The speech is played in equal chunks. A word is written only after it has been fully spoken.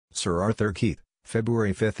Sir Arthur Keith,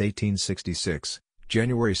 February 5, 1866,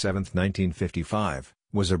 January 7, 1955,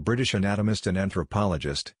 was a British anatomist and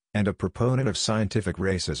anthropologist, and a proponent of scientific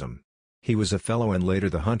racism. He was a Fellow and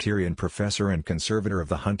later the Hunterian Professor and conservator of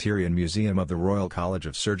the Hunterian Museum of the Royal College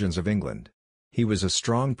of Surgeons of England. He was a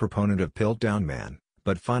strong proponent of Piltdown Man,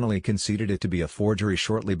 but finally conceded it to be a forgery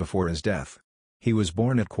shortly before his death. He was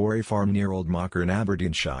born at Quarry Farm near Old Machar in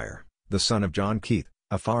Aberdeenshire, the son of John Keith,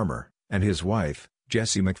 a farmer, and his wife,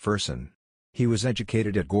 Jessie Macpherson. He was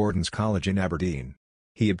educated at Gordon's College in Aberdeen.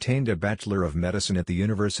 He obtained a Bachelor of Medicine at the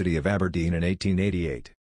University of Aberdeen in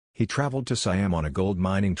 1888. He travelled to Siam on a gold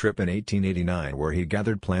mining trip in 1889 where he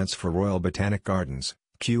gathered plants for Royal Botanic Gardens,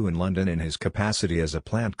 Kew in London in his capacity as a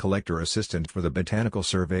plant collector assistant for the Botanical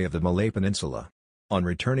Survey of the Malay Peninsula. On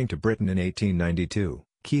returning to Britain in 1892,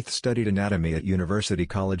 Keith studied anatomy at University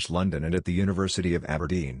College London and at the University of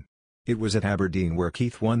Aberdeen. It was at Aberdeen where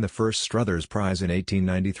Keith won the first Struthers Prize in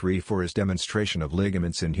 1893 for his demonstration of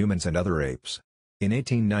ligaments in humans and other apes. In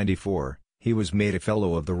 1894, he was made a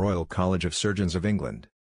Fellow of the Royal College of Surgeons of England.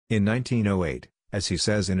 In 1908, as he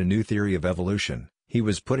says in A New Theory of Evolution, he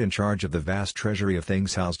was put in charge of the vast treasury of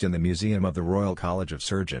things housed in the Museum of the Royal College of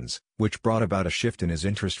Surgeons, which brought about a shift in his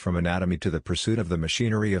interest from anatomy to the pursuit of the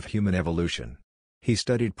machinery of human evolution. He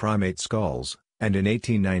studied primate skulls, and in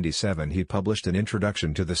 1897 he published an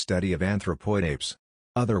introduction to the study of anthropoid apes.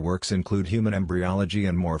 Other works include Human Embryology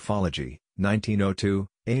and Morphology, 1902,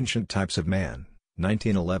 Ancient Types of Man,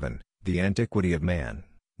 1911, The Antiquity of Man,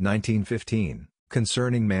 1915,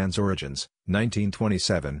 Concerning Man's Origins,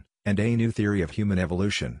 1927, and A New Theory of Human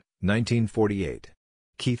Evolution, 1948.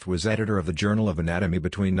 Keith was editor of the Journal of Anatomy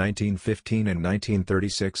between 1915 and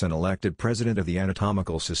 1936 and elected president of the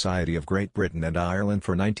Anatomical Society of Great Britain and Ireland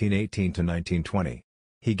for 1918 to 1920.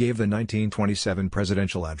 He gave the 1927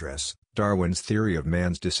 presidential address, Darwin's Theory of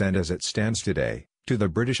Man's Descent as it stands today, to the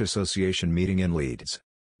British Association meeting in Leeds.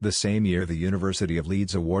 The same year the University of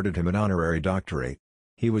Leeds awarded him an honorary doctorate.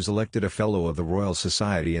 He was elected a Fellow of the Royal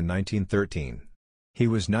Society in 1913. He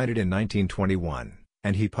was knighted in 1921,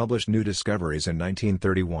 and he published new discoveries in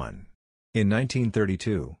 1931. In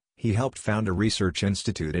 1932, he helped found a research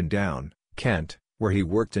institute in Down, Kent, where he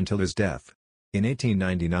worked until his death. In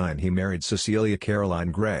 1899 he married Cecilia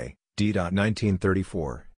Caroline Gray, d.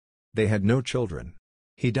 1934. They had no children.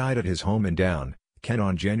 He died at his home in Down, Kent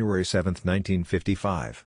on January 7, 1955.